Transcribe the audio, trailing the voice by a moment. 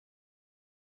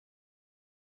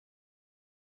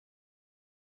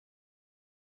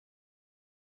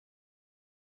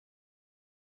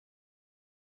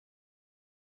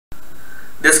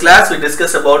This class we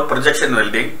discuss about projection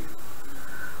welding.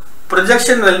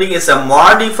 Projection welding is a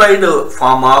modified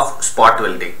form of spot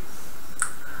welding.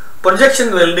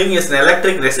 Projection welding is an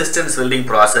electric resistance welding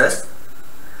process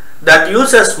that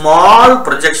uses small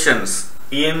projections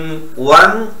in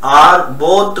one or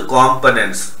both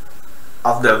components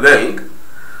of the weld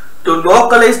to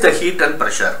localize the heat and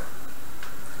pressure.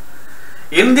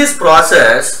 In this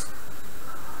process,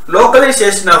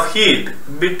 localization of heat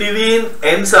between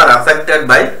ends are affected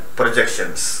by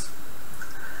projections.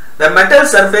 The metal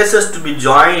surfaces to be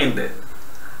joined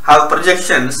have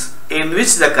projections in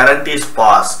which the current is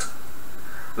passed.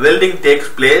 Welding takes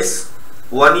place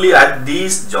only at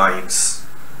these joints.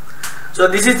 So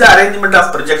this is the arrangement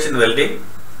of projection welding.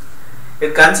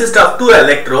 It consists of two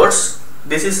electrodes.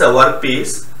 This is a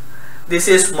workpiece. This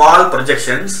is small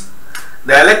projections.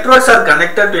 The electrodes are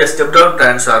connected to a step-down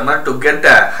transformer to get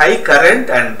a high current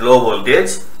and low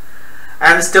voltage,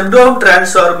 and step-down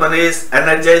transformer is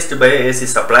energized by AC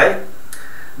supply.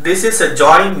 This is a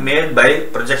joint made by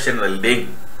projection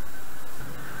welding.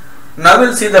 Now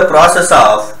we'll see the process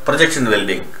of projection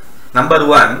welding. Number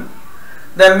 1,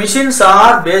 the machines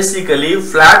are basically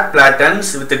flat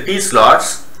platens with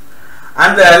T-slots,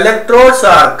 and the electrodes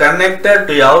are connected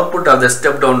to the output of the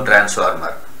step-down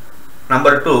transformer.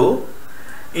 Number 2,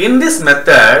 in this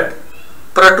method,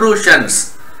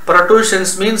 protrusions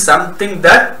means something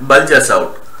that bulges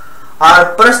out,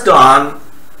 are pressed on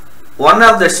one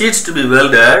of the sheets to be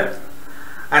welded,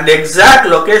 and the exact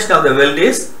location of the weld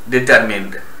is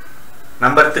determined.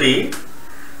 Number 3,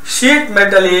 sheet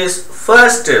metal is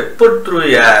first put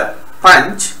through a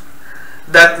punch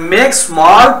that makes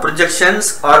small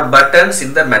projections or buttons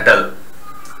in the metal.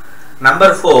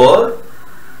 Number 4,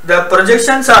 the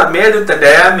projections are made with a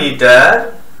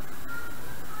diameter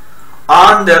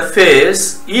on the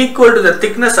face equal to the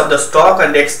thickness of the stock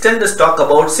and extend the stock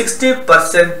about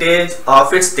 60%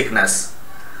 of its thickness.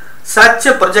 Such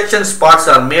projection spots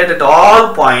are made at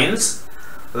all points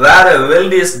where a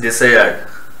weld is desired.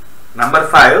 Number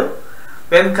 5,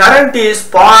 when current is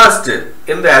passed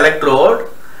in the electrode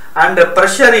and the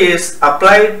pressure is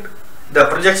applied, the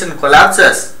projection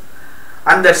collapses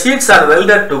and the sheets are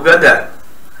welded together.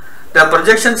 The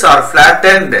projections are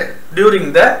flattened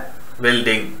during the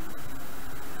welding.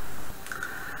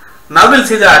 Now we'll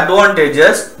see the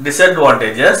advantages,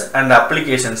 disadvantages and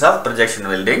applications of projection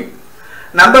welding.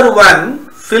 Number 1,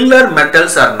 filler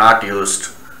metals are not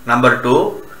used. Number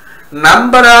 2,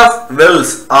 number of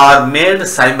welds are made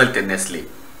simultaneously.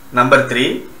 Number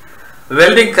 3,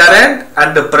 welding current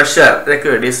and pressure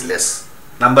required is less.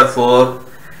 Number 4,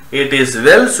 it is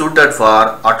well suited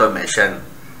for automation.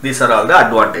 These are all the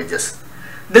advantages.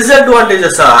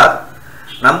 Disadvantages are: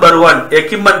 number 1,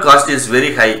 equipment cost is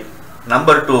very high.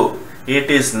 Number 2, it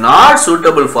is not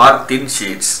suitable for thin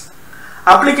sheets.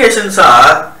 Applications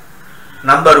are: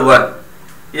 number 1,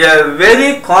 a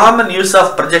very common use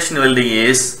of projection welding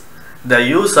is the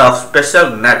use of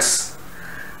special nuts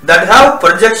that have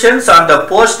projections on the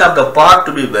portion of the part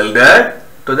to be welded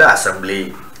to the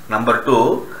assembly. Number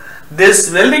 2,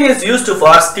 this welding is used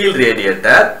for steel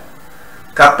radiator,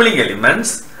 coupling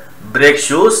elements, brake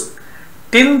shoes,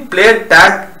 tin plate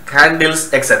tack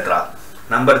handles, etc.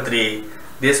 Number 3,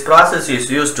 this process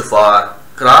is used for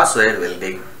crosswire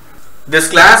welding. This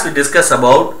class we discuss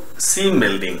about seam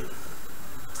welding.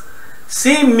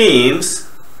 Seam means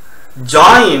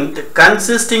joint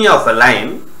consisting of a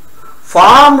line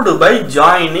formed by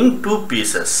joining two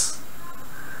pieces.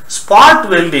 Spot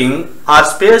welding are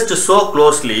spaced so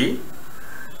closely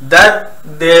that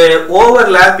they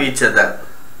overlap each other,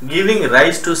 giving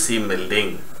rise to seam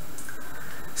welding.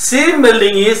 Seam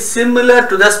welding is similar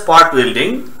to the spot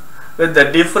welding, with the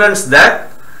difference that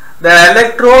the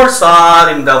electrodes are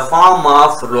in the form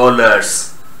of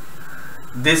rollers.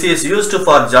 This is used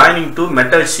for joining two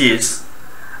metal sheets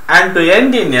and to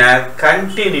end in a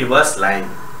continuous line.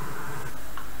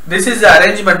 This is the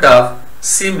arrangement of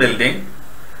seam welding.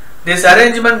 This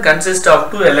arrangement consists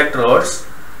of two electrodes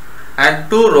and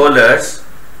two rollers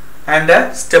and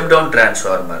a step-down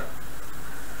transformer.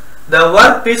 The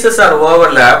work pieces are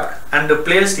overlapped and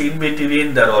placed in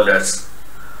between the rollers.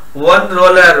 One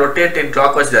roller rotates in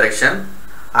clockwise direction,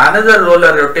 another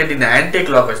roller rotates in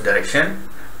anti-clockwise direction.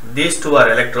 These two are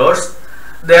electrodes.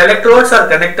 The electrodes are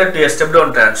connected to a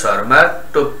step-down transformer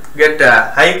to get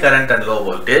a high current and low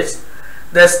voltage.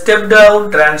 The step-down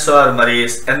transformer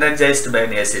is energized by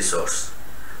an AC source.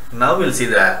 Now we'll see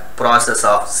the process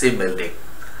of seam welding.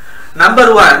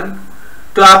 Number 1,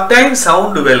 to obtain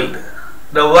sound weld,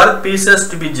 the work pieces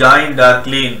to be joined are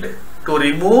cleaned to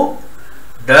remove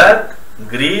dirt,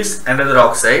 grease and other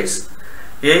oxides,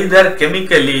 either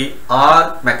chemically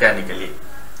or mechanically.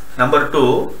 Number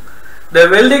 2, the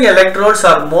welding electrodes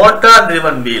are motor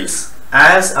driven wheels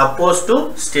as opposed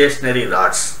to stationary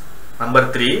rods.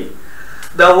 Number 3,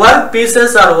 the work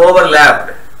pieces are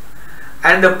overlapped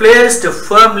and placed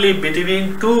firmly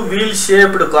between two wheel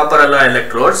shaped copper alloy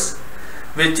electrodes,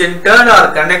 which in turn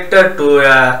are connected to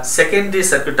a secondary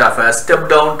circuit of a step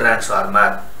down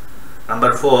transformer.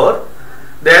 Number 4,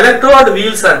 the electrode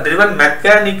wheels are driven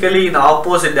mechanically in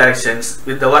opposite directions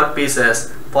with the work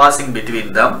pieces passing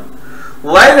between them,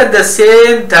 while at the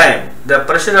same time the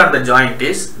pressure on the joint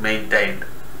is maintained.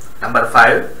 Number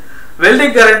 5,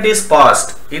 welding current is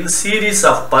passed in series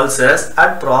of pulses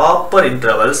at proper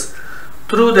intervals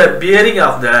through the bearing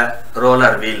of the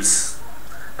roller wheels.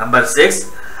 Number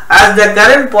 6, as the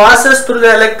current passes through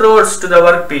the electrodes to the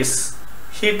workpiece,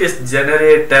 heat is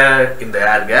generated in the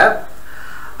air gap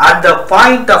at the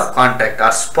point of contact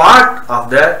or spot of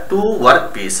the two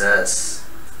workpieces.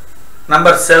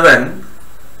 Number 7,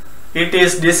 it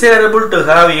is desirable to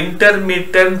have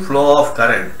intermittent flow of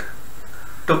current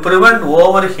to prevent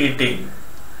overheating,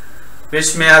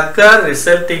 which may occur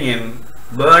resulting in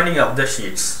burning of the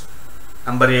sheets.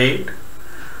 Number 8,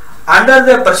 under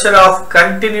the pressure of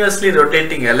continuously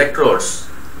rotating electrodes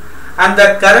and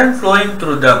the current flowing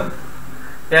through them,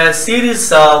 a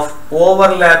series of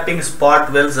overlapping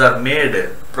spot welds are made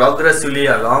progressively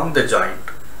along the joint.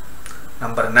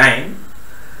 Number 9,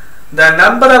 the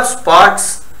number of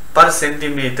spots per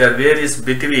centimeter varies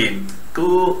between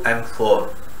 2 and 4.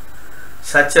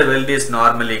 Such a weld is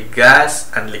normally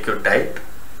gas and liquid tight.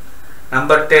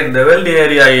 Number 10, the weld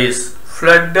area is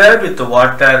flooded with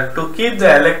water to keep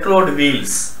the electrode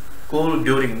wheels cool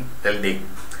during welding.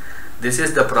 This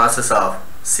is the process of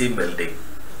seam welding.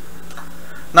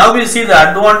 Now we see the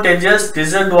advantages,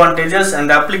 disadvantages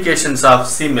and applications of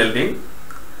seam welding.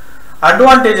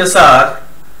 Advantages are: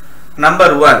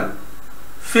 number 1,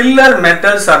 filler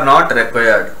metals are not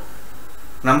required.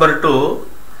 Number 2,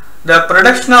 the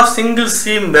production of single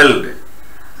seam weld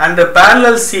and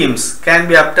parallel seams can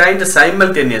be obtained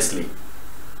simultaneously.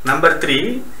 Number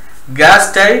 3,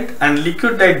 gas tight and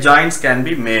liquid tight joints can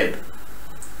be made.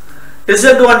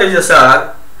 Disadvantages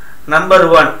are: number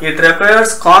 1, it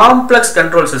requires complex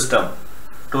control system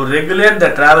to regulate the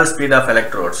travel speed of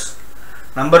electrodes.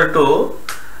 Number 2,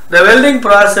 the welding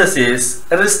process is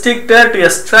restricted to a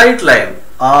straight line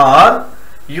or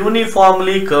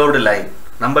uniformly curved line.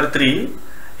 Number 3,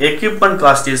 equipment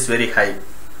cost is very high.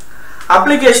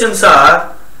 Applications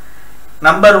are: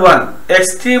 number 1,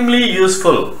 extremely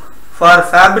useful for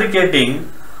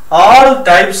fabricating all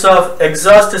types of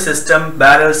exhaust system,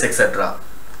 barrels, etc.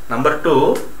 Number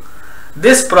 2,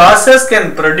 this process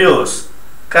can produce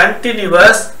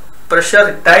continuous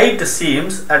pressure tight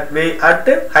seams at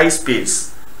high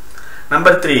speeds.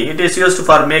 Number 3, it is used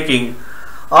for making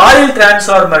oil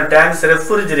transformer tanks,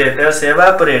 refrigerators,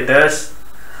 evaporators,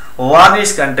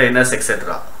 varnish containers,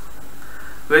 etc.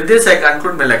 With this I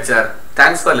conclude my lecture.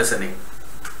 Thanks for listening.